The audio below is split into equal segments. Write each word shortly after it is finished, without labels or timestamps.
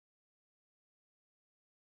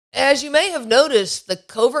As you may have noticed, the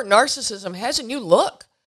Covert Narcissism has a new look.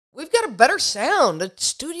 We've got a better sound, a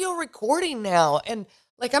studio recording now, and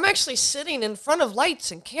I'm actually sitting in front of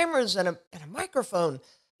lights and cameras and a microphone.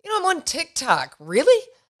 I'm on TikTok. Really?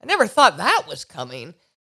 I never thought that was coming.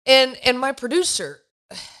 And my producer,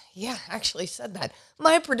 yeah, actually said that.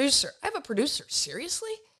 My producer, I have a producer.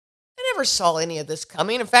 Seriously? I never saw any of this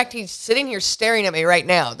coming. In fact, he's sitting here staring at me right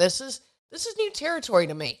now. This is new territory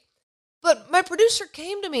to me. But my producer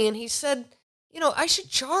came to me and he said, I should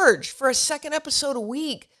charge for a second episode a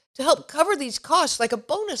week to help cover these costs like a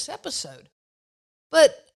bonus episode.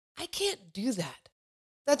 But I can't do that.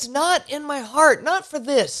 That's not in my heart, not for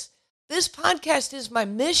this. This podcast is my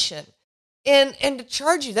mission. And to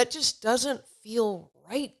charge you, that just doesn't feel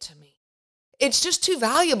right to me. It's just too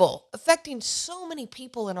valuable, affecting so many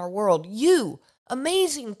people in our world. You,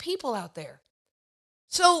 amazing people out there.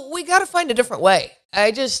 So we got to find a different way.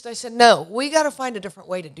 I said, no, we got to find a different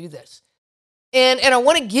way to do this. And I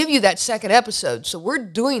want to give you that second episode. So we're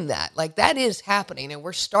doing that. That is happening and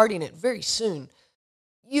we're starting it very soon.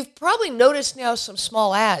 You've probably noticed now some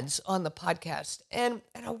small ads on the podcast and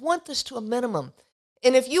I want this to a minimum.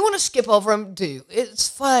 And if you want to skip over them, do. It's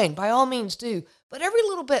fine. By all means, do. But every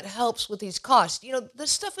little bit helps with these costs.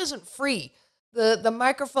 This stuff isn't free. The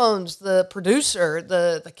microphones, the producer,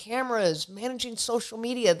 the cameras, managing social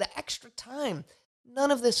media, the extra time, none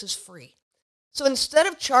of this is free. So instead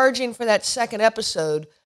of charging for that second episode,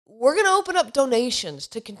 we're going to open up donations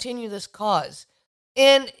to continue this cause.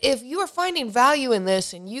 And if you are finding value in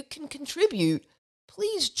this and you can contribute,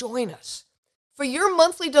 please join us. For your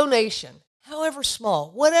monthly donation, however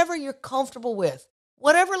small, whatever you're comfortable with,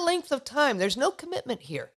 whatever length of time, there's no commitment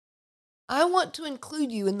here. I want to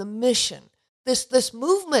include you in the mission. This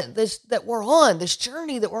movement, that we're on, this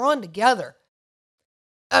journey that we're on together.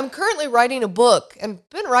 I'm currently writing a book and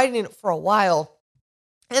been writing it for a while.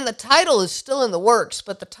 And the title is still in the works,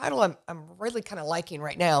 but the title I'm really kind of liking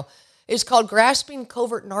right now is called Grasping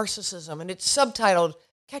Covert Narcissism, and it's subtitled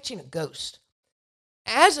Catching a Ghost.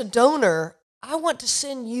 As a donor, I want to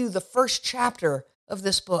send you the first chapter of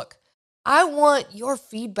this book. I want your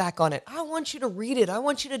feedback on it. I want you to read it. I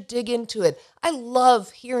want you to dig into it. I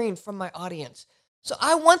love hearing from my audience. So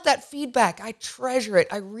I want that feedback. I treasure it.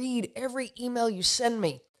 I read every email you send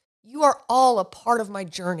me. You are all a part of my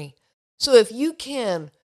journey. So if you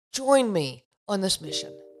can, join me on this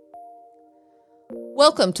mission.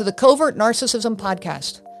 Welcome to the Covert Narcissism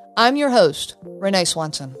Podcast. I'm your host, Renee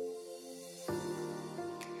Swanson.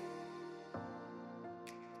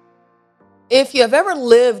 If you have ever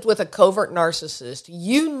lived with a covert narcissist,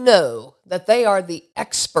 you know that they are the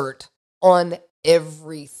expert on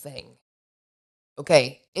everything.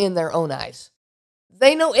 Okay, in their own eyes.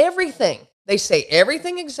 They know everything. They say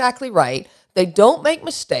everything exactly right. They don't make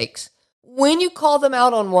mistakes. When you call them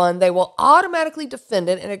out on one, they will automatically defend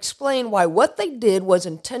it and explain why what they did was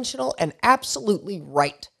intentional and absolutely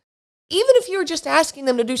right. Even if you're just asking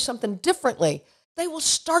them to do something differently, they will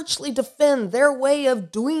starchly defend their way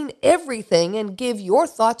of doing everything and give your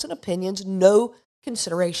thoughts and opinions no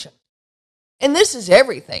consideration. And this is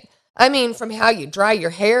everything. I mean, from how you dry your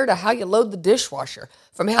hair to how you load the dishwasher,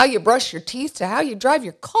 from how you brush your teeth to how you drive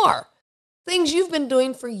your car. Things you've been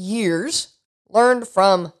doing for years, learned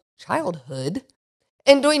from childhood,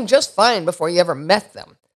 and doing just fine before you ever met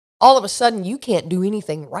them. All of a sudden, you can't do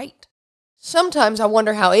anything right. Sometimes I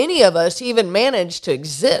wonder how any of us even manage to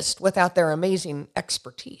exist without their amazing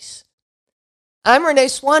expertise. I'm Renee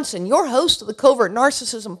Swanson, your host of the Covert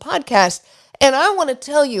Narcissism Podcast, and I want to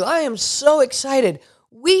tell you I am so excited.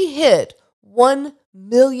 We hit 1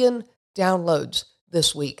 million downloads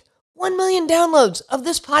this week. 1 million downloads of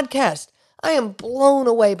this podcast. I am blown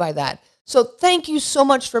away by that. So thank you so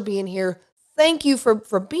much for being here. Thank you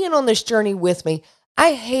for being on this journey with me.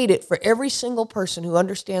 I hate it for every single person who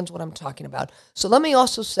understands what I'm talking about. So let me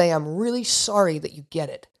also say I'm really sorry that you get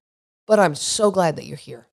it, but I'm so glad that you're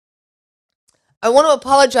here. I want to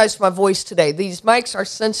apologize for my voice today. These mics are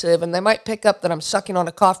sensitive and they might pick up that I'm sucking on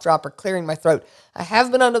a cough drop or clearing my throat. I have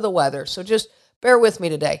been under the weather, so just bear with me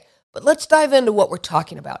today. But let's dive into what we're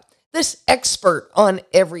talking about. This expert on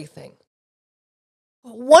everything.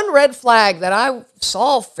 One red flag that I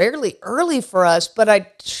saw fairly early for us, but I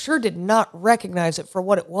sure did not recognize it for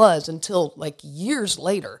what it was until years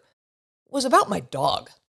later, was about my dog.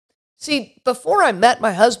 See, before I met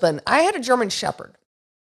my husband, I had a German Shepherd,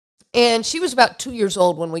 and she was about 2 years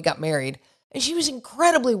old when we got married, and she was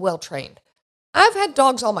incredibly well trained. I've had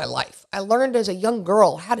dogs all my life. I learned as a young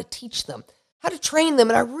girl how to teach them, how to train them,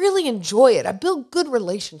 and I really enjoy it. I build good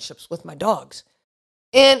relationships with my dogs.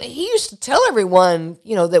 And he used to tell everyone,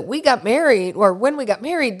 that we got married, or when we got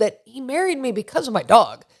married, that he married me because of my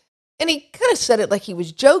dog. And he kind of said it like he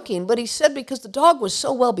was joking, but he said because the dog was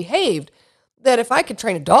so well behaved that if I could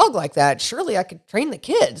train a dog like that, surely I could train the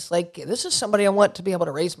kids. Like, this is somebody I want to be able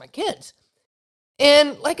to raise my kids.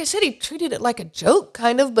 And like I said, he treated it like a joke,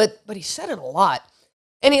 kind of, but he said it a lot.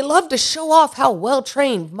 And he loved to show off how well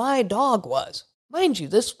trained my dog was. Mind you,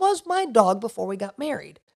 this was my dog before we got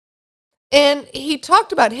married. And he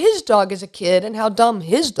talked about his dog as a kid and how dumb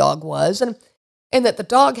his dog was, and that the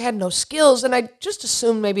dog had no skills. And I just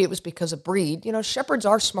assumed maybe it was because of breed. You know, shepherds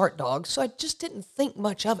are smart dogs, so I just didn't think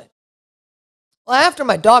much of it. Well, after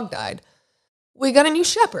my dog died, we got a new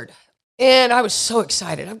shepherd. And I was so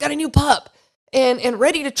excited. I've got a new pup and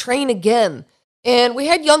ready to train again. And we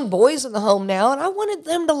had young boys in the home now, and I wanted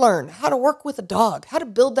them to learn how to work with a dog, how to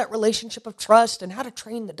build that relationship of trust, and how to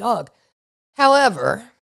train the dog. However,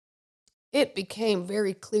 it became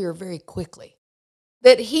very clear very quickly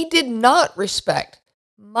that he did not respect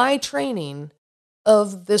my training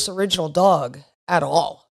of this original dog at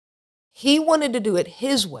all. He wanted to do it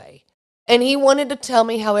his way, and he wanted to tell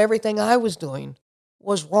me how everything I was doing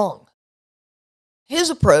was wrong. His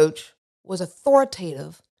approach was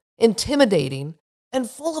authoritative, intimidating, and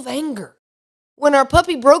full of anger. When our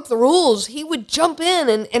puppy broke the rules, he would jump in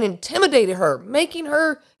and intimidate her, making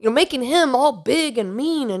him all big and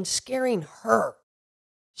mean and scaring her.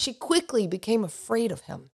 She quickly became afraid of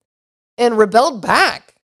him and rebelled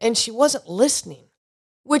back, and she wasn't listening,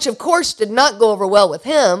 which of course did not go over well with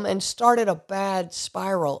him and started a bad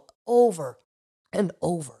spiral over and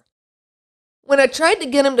over. When I tried to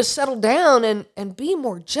get him to settle down and be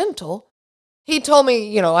more gentle, he told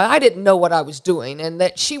me, I didn't know what I was doing and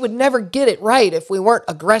that she would never get it right if we weren't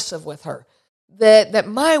aggressive with her. That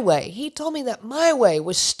my way, he told me that my way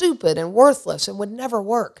was stupid and worthless and would never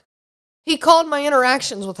work. He called my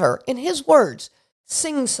interactions with her, in his words,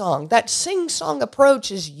 sing-song. That sing-song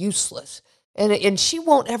approach is useless, and she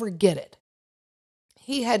won't ever get it.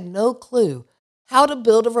 He had no clue how to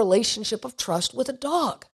build a relationship of trust with a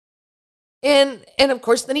dog. And of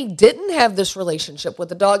course, then he didn't have this relationship with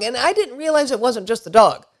the dog, and I didn't realize it wasn't just the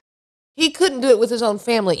dog. He couldn't do it with his own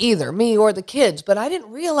family either, me or the kids, but I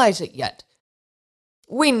didn't realize it yet.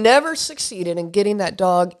 We never succeeded in getting that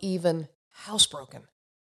dog even housebroken.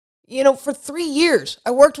 For 3 years,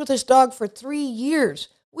 I worked with this dog for 3 years.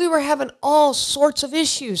 We were having all sorts of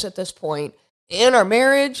issues at this point in our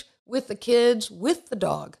marriage, with the kids, with the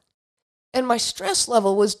dog. And my stress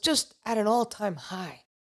level was just at an all-time high.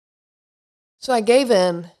 So I gave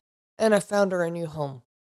in, and I found her a new home,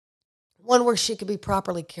 one where she could be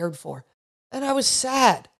properly cared for. And I was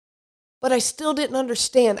sad, but I still didn't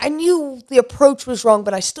understand. I knew the approach was wrong,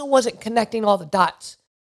 but I still wasn't connecting all the dots.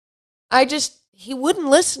 He wouldn't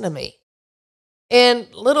listen to me.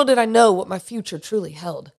 And little did I know what my future truly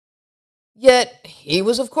held. Yet, he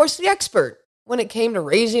was, of course, the expert when it came to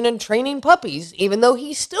raising and training puppies, even though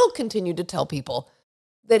he still continued to tell people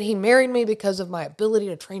that he married me because of my ability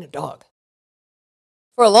to train a dog.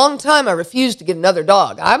 For a long time, I refused to get another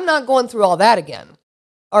dog. I'm not going through all that again.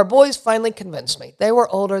 Our boys finally convinced me. They were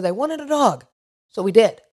older. They wanted a dog. So we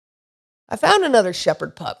did. I found another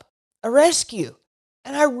shepherd pup, a rescue,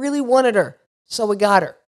 and I really wanted her. So we got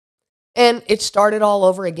her. And it started all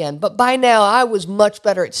over again. But by now, I was much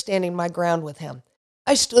better at standing my ground with him.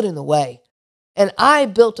 I stood in the way. And I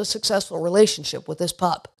built a successful relationship with this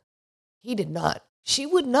pup. He did not. She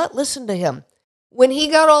would not listen to him. When he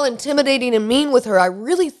got all intimidating and mean with her, I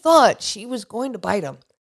really thought she was going to bite him.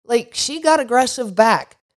 Like, she got aggressive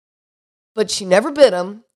back. But she never bit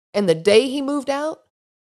him. And the day he moved out,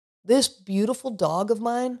 this beautiful dog of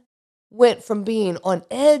mine went from being on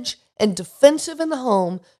edge and defensive in the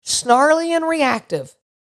home, snarly and reactive,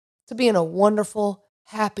 to being a wonderful,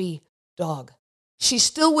 happy dog. She's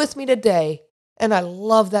still with me today, and I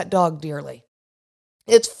love that dog dearly.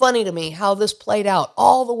 It's funny to me how this played out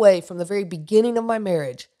all the way from the very beginning of my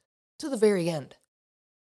marriage to the very end.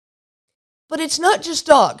 But it's not just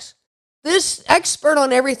dogs. This expert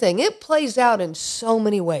on everything, it plays out in so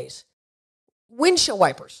many ways. Windshield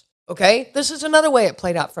wipers, okay? This is another way it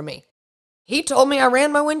played out for me. He told me I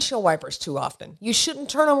ran my windshield wipers too often. You shouldn't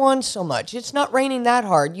turn them on so much. It's not raining that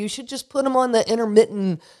hard. You should just put them on the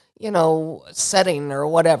intermittent, setting or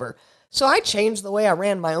whatever. So I changed the way I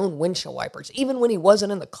ran my own windshield wipers, even when he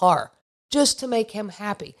wasn't in the car, just to make him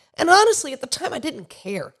happy. And honestly, at the time, I didn't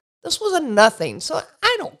care. This was a nothing, so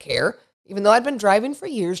I don't care, even though I'd been driving for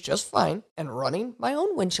years just fine and running my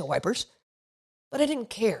own windshield wipers. But I didn't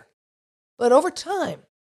care. But over time,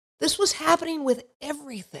 this was happening with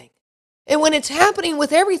everything. And when it's happening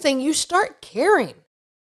with everything, you start caring.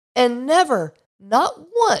 And never, not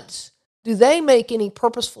once, do they make any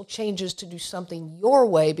purposeful changes to do something your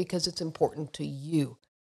way because it's important to you.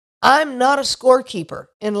 I'm not a scorekeeper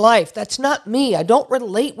in life. That's not me. I don't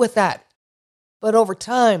relate with that. But over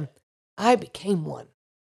time, I became one.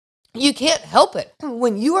 You can't help it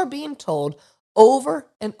when you are being told over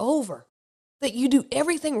and over that you do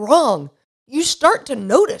everything wrong. You start to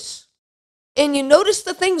notice. And you notice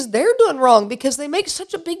the things they're doing wrong because they make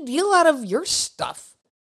such a big deal out of your stuff.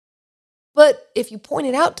 But if you point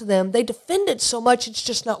it out to them, they defend it so much it's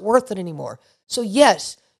just not worth it anymore. So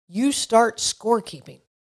yes, you start scorekeeping.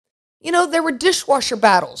 There were dishwasher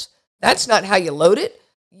battles. That's not how you load it.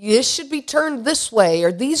 This should be turned this way,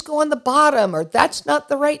 or these go on the bottom, or that's not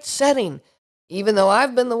the right setting. Even though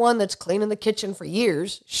I've been the one that's cleaning the kitchen for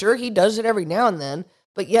years, sure, he does it every now and then,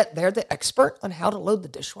 but yet they're the expert on how to load the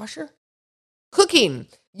dishwasher. Cooking.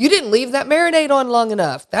 You didn't leave that marinade on long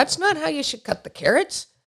enough. That's not how you should cut the carrots.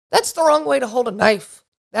 That's the wrong way to hold a knife.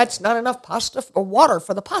 That's not enough pasta or water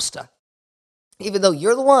for the pasta. Even though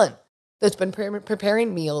you're the one that's been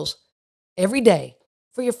preparing meals every day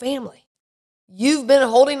for your family. You've been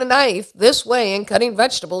holding a knife this way and cutting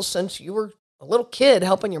vegetables since you were a little kid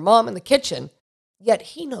helping your mom in the kitchen, yet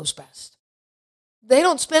he knows best. They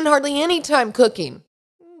don't spend hardly any time cooking.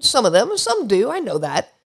 Some of them, some do, I know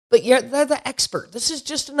that. But they're the expert. This is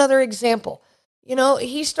just another example.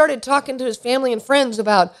 He started talking to his family and friends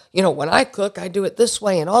about, when I cook, I do it this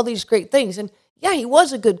way and all these great things. And yeah, he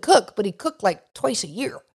was a good cook, but he cooked like twice a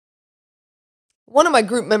year. One of my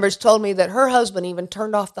group members told me that her husband even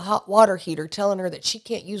turned off the hot water heater, telling her that she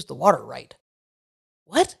can't use the water right.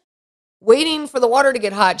 What? Waiting for the water to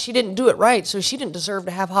get hot, she didn't do it right, so she didn't deserve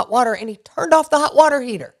to have hot water, and he turned off the hot water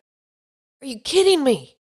heater. Are you kidding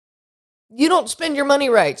me? You don't spend your money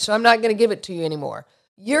right, so I'm not going to give it to you anymore.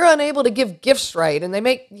 You're unable to give gifts right, and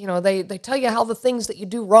they tell you how the things that you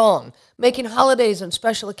do wrong, making holidays and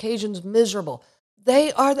special occasions miserable.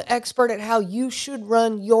 They are the expert at how you should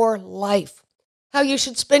run your life, how you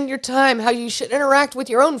should spend your time, how you should interact with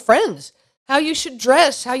your own friends, how you should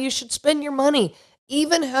dress, how you should spend your money,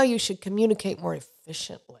 even how you should communicate more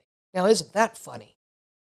efficiently. Now, isn't that funny?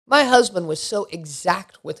 My husband was so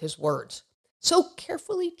exact with his words. So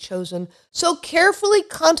carefully chosen, so carefully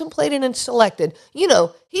contemplated and selected. He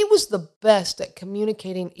was the best at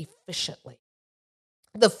communicating efficiently.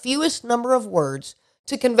 The fewest number of words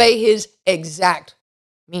to convey his exact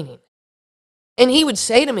meaning. And he would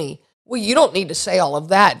say to me, well, you don't need to say all of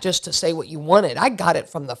that just to say what you wanted. I got it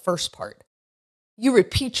from the first part. You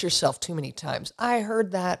repeat yourself too many times. I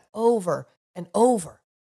heard that over and over.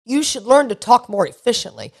 You should learn to talk more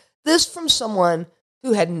efficiently. This from someone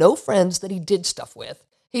who had no friends that he did stuff with.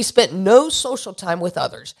 He spent no social time with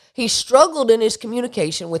others. He struggled in his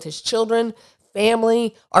communication with his children,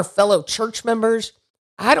 family, our fellow church members.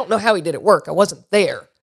 I don't know how he did at work. I wasn't there.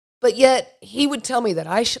 But yet, he would tell me that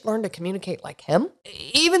I should learn to communicate like him,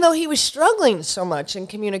 even though he was struggling so much in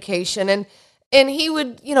communication. And he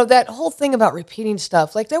would, that whole thing about repeating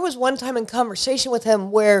stuff. Like there was one time in conversation with him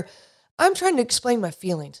where I'm trying to explain my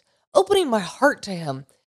feelings, opening my heart to him.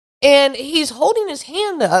 And he's holding his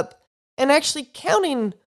hand up and actually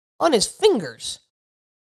counting on his fingers.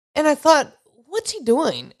 And I thought, what's he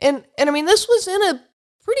doing? And I mean, this was in a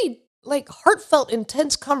pretty heartfelt,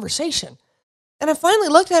 intense conversation. And I finally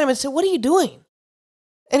looked at him and said, what are you doing?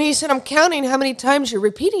 And he said, I'm counting how many times you're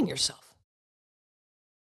repeating yourself.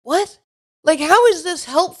 What? How is this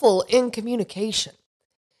helpful in communication?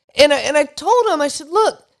 And I told him, I said,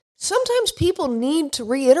 look, sometimes people need to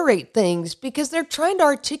reiterate things because they're trying to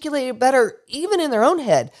articulate it better, even in their own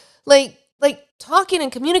head. Like talking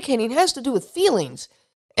and communicating has to do with feelings.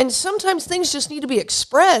 And sometimes things just need to be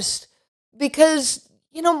expressed because,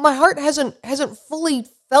 my heart hasn't fully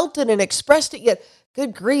felt it and expressed it yet.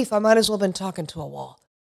 Good grief, I might as well have been talking to a wall.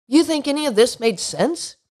 You think any of this made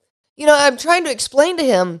sense? I'm trying to explain to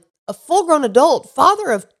him, a full-grown adult,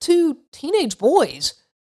 father of 2 teenage boys,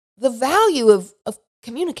 the value of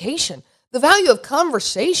communication, the value of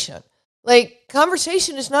conversation.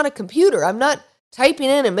 Conversation is not a computer. I'm not typing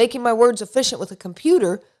in and making my words efficient with a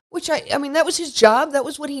computer, which I mean, that was his job. That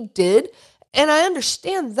was what he did. And I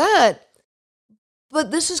understand that. But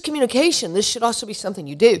this is communication. This should also be something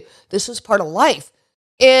you do. This is part of life.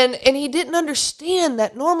 And he didn't understand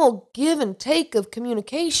that normal give and take of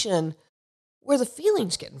communication where the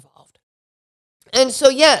feelings get involved. And so,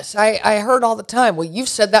 yes, I heard all the time, well, you've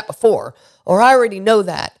said that before, or I already know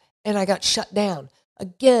that. And I got shut down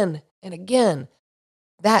again and again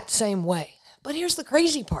that same way. But here's the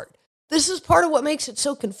crazy part. This is part of what makes it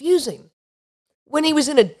so confusing. When he was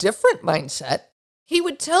in a different mindset, he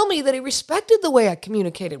would tell me that he respected the way I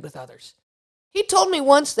communicated with others. He told me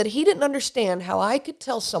once that he didn't understand how I could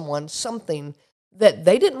tell someone something that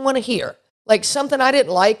they didn't want to hear. like something I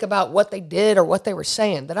didn't like about what they did or what they were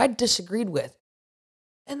saying that I disagreed with.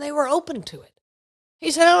 And they were open to it.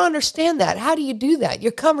 He said, I don't understand that. How do you do that?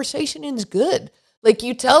 Your conversation ends good. Like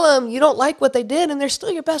you tell them you don't like what they did and they're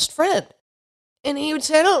still your best friend. And he would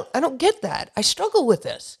say, I don't get that. I struggle with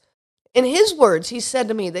this. In his words, he said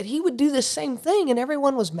to me that he would do the same thing and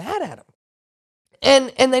everyone was mad at him.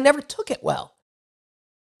 And they never took it well.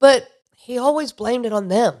 But he always blamed it on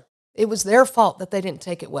them. It was their fault that they didn't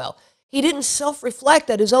take it well. He didn't self-reflect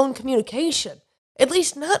at his own communication, at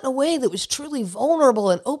least not in a way that was truly vulnerable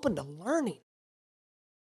and open to learning.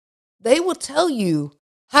 They will tell you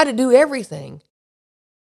how to do everything.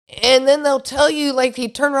 And then they'll tell you, like,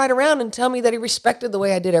 he'd turn right around and tell me that he respected the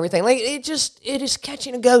way I did everything. Like, it is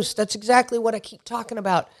catching a ghost. That's exactly what I keep talking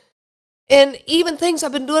about. And even things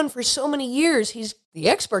I've been doing for so many years, he's the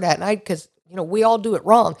expert at, because, we all do it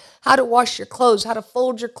wrong. How to wash your clothes, how to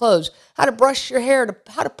fold your clothes, how to brush your hair,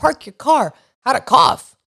 how to park your car, how to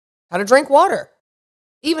cough, how to drink water,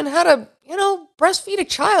 even how to, breastfeed a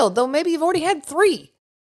child, though maybe you've already had 3.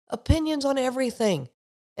 Opinions on everything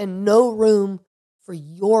and no room for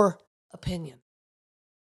your opinion.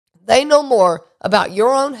 They know more about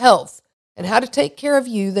your own health and how to take care of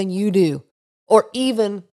you than you do, or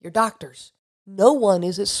even your doctors. No one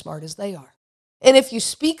is as smart as they are. And if you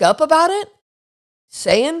speak up about it,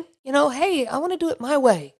 saying, hey, I want to do it my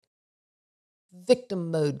way, victim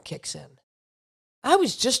mode kicks in. I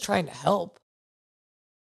was just trying to help.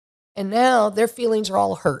 And now their feelings are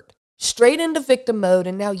all hurt. Straight into victim mode,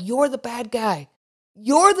 and now you're the bad guy.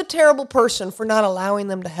 You're the terrible person for not allowing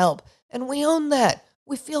them to help. And we own that.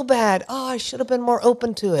 We feel bad. Oh, I should have been more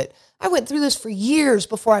open to it. I went through this for years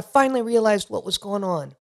before I finally realized what was going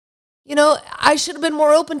on. I should have been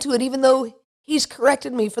more open to it, even though he's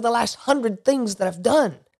corrected me for the last 100 things that I've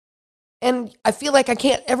done. And I feel like I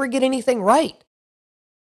can't ever get anything right.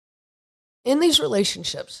 In these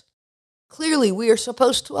relationships, clearly we are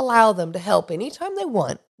supposed to allow them to help anytime they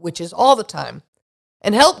want, which is all the time.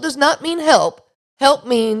 And help does not mean help. Help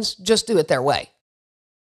means just do it their way.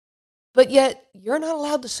 But yet, you're not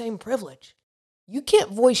allowed the same privilege. You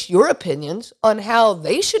can't voice your opinions on how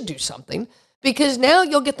they should do something, because now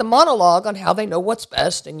you'll get the monologue on how they know what's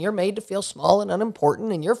best, and you're made to feel small and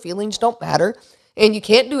unimportant, and your feelings don't matter, and you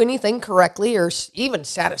can't do anything correctly or even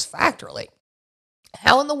satisfactorily.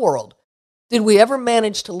 How in the world did we ever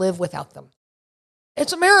manage to live without them?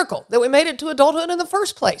 It's a miracle that we made it to adulthood in the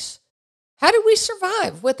first place. How did we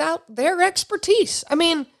survive without their expertise? I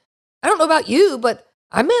mean, I don't know about you, but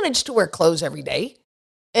I managed to wear clothes every day,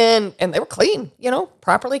 and they were clean,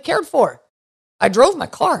 properly cared for. I drove my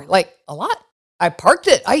car, a lot. I parked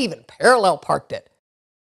it. I even parallel parked it.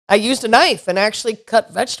 I used a knife and actually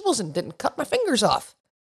cut vegetables and didn't cut my fingers off.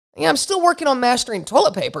 Yeah, I'm still working on mastering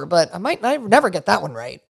toilet paper, but I might never get that one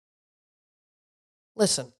right.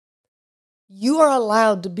 Listen, you are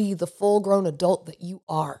allowed to be the full-grown adult that you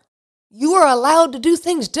are. You are allowed to do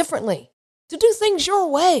things differently, to do things your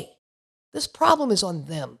way. This problem is on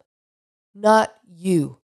them, not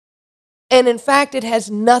you. And in fact, it has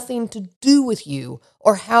nothing to do with you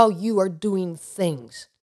or how you are doing things.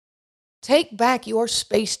 Take back your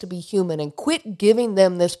space to be human and quit giving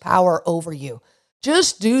them this power over you.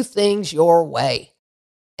 Just do things your way.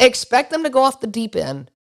 Expect them to go off the deep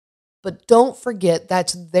end, but don't forget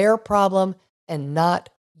that's their problem and not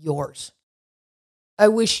yours. I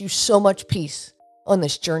wish you so much peace on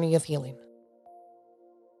this journey of healing.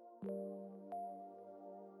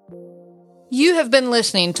 You have been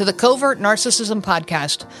listening to the Covert Narcissism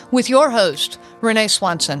Podcast with your host, Renee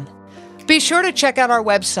Swanson. Be sure to check out our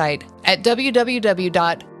website at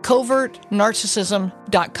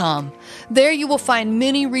www.covertnarcissism.com. There you will find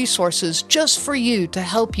many resources just for you to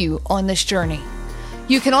help you on this journey.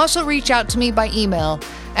 You can also reach out to me by email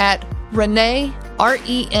at Renee,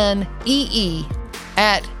 RENEE,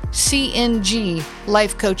 at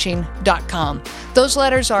cnglifecoaching.com. Those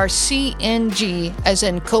letters are CNG, as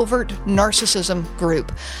in Covert Narcissism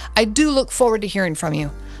Group. I do look forward to hearing from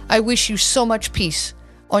you. I wish you so much peace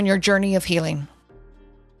on your journey of healing.